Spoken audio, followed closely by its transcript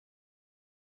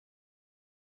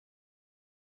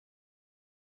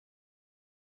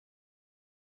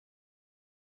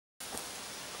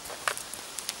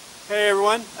Hey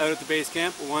everyone, out at the base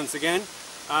camp once again.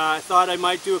 I thought I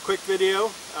might do a quick video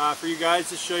for you guys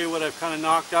to show you what I've kind of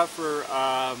knocked up for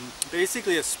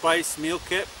basically a spice meal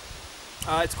kit.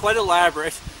 It's quite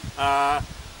elaborate. I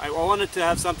wanted to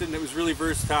have something that was really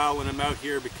versatile when I'm out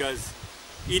here because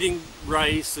eating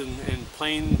rice and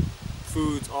plain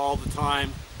foods all the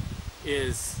time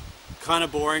is kind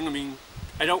of boring. I mean,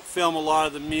 I don't film a lot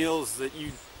of the meals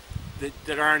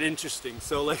that aren't interesting.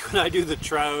 So like when I do the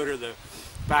trout or the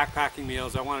backpacking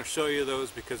meals, I want to show you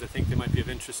those because I think they might be of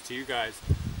interest to you guys.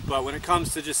 But when it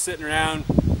comes to just sitting around,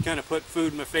 kind of put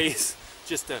food in my face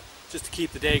just to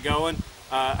keep the day going,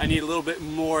 I need a little bit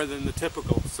more than the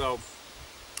typical. So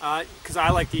because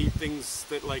I like to eat things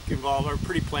that are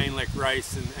pretty plain, like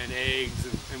rice and eggs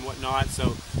and whatnot,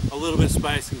 so a little bit of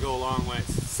spice can go a long way.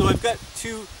 So I've got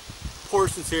two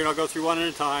portions here and I'll go through one at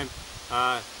a time.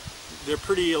 They're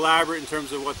pretty elaborate in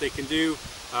terms of what they can do,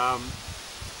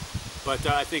 but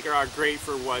I think are great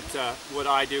for what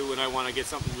I do when I want to get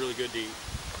something really good to eat.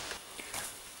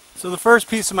 So the first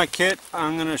piece of my kit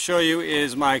I'm going to show you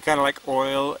is my kind of like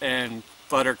oil and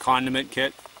butter condiment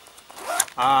kit.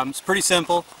 It's pretty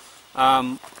simple.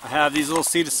 I have these little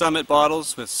Sea to Summit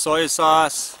bottles with soy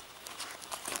sauce.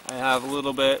 I have a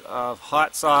little bit of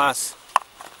hot sauce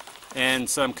and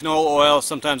some canola oil.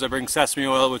 Sometimes I bring sesame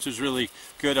oil, which is really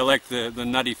good. I like the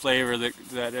nutty flavor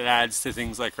that it adds to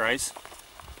things like rice.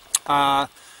 I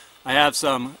have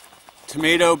some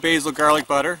tomato basil garlic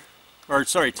butter,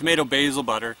 tomato basil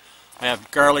butter. I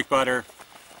have garlic butter.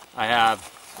 I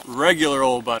have regular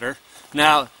old butter.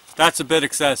 Now that's a bit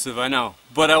excessive, I know,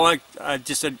 but I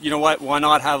just said, you know what, why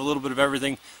not have a little bit of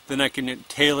everything? Then I can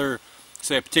tailor,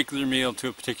 say, a particular meal to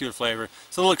a particular flavor.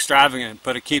 It's a little extravagant,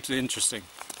 but it keeps it interesting,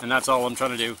 and that's all I'm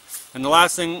trying to do. And the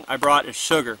last thing I brought is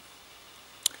sugar.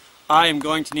 I am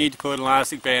going to need to put an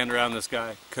elastic band around this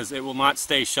guy because it will not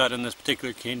stay shut in this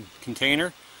particular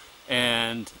container,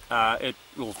 and it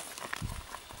will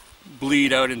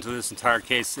bleed out into this entire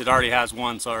case. It already has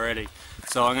once already,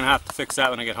 so I'm going to have to fix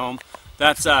that when I get home.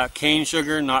 That's cane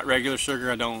sugar, not regular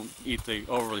sugar. I don't eat the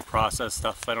overly processed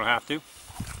stuff if I don't have to.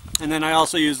 And then I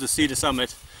also use the Sea to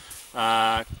Summit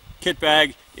kit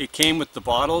bag. It came with the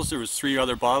bottles. There was 3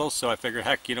 other bottles, so I figured,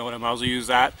 heck, you know what, I might as well use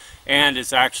that. And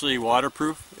it's actually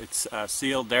waterproof. It's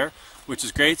sealed there, which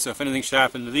is great. So if anything should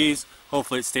happen to these,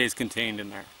 hopefully it stays contained in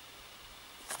there.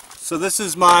 So this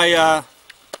is my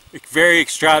very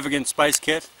extravagant spice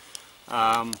kit.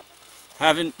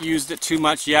 Haven't used it too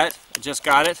much yet. I just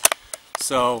got it.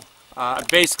 So I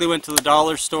basically went to the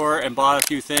dollar store and bought a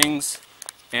few things,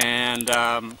 and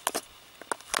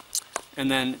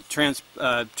then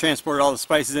transported all the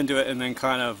spices into it, and then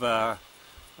kind of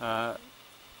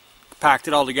packed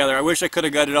it all together. I wish I could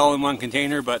have got it all in one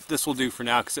container, but this will do for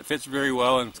now because it fits very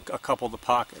well in a couple of the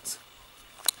pockets.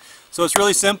 So it's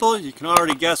really simple. You can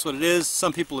already guess what it is.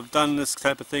 Some people have done this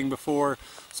type of thing before,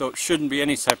 so it shouldn't be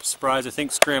any type of surprise. I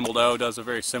think Scrambled O does a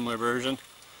very similar version.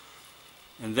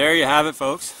 And there you have it,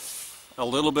 folks. A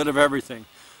little bit of everything.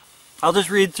 I'll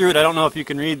just read through it. I don't know if you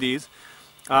can read these.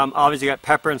 Obviously got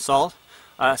pepper and salt.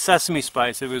 Sesame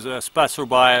spice. It was a special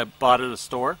buy I bought at a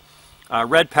store.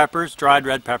 Red peppers, dried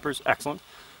red peppers, excellent.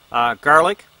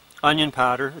 Garlic, onion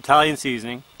powder, Italian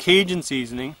seasoning, Cajun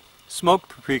seasoning, smoked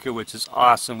paprika, which is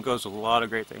awesome, goes with a lot of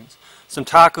great things. Some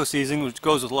taco seasoning, which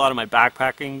goes with a lot of my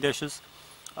backpacking dishes.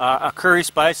 A curry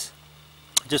spice,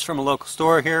 just from a local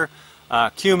store here.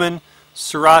 Cumin,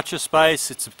 sriracha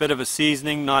spice, it's a bit of a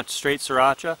seasoning, not straight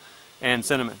sriracha, and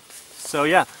cinnamon. So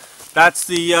yeah, that's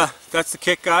the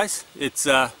kit, guys. It's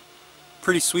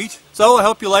pretty sweet. So I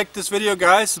hope you liked this video,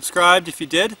 guys. Subscribe if you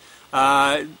did.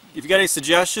 If you got any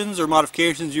suggestions or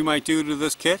modifications you might do to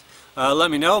this kit,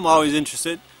 let me know. I'm always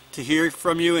interested to hear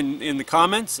from you in the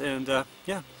comments, and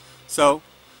yeah, so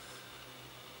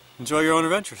enjoy your own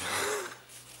adventure.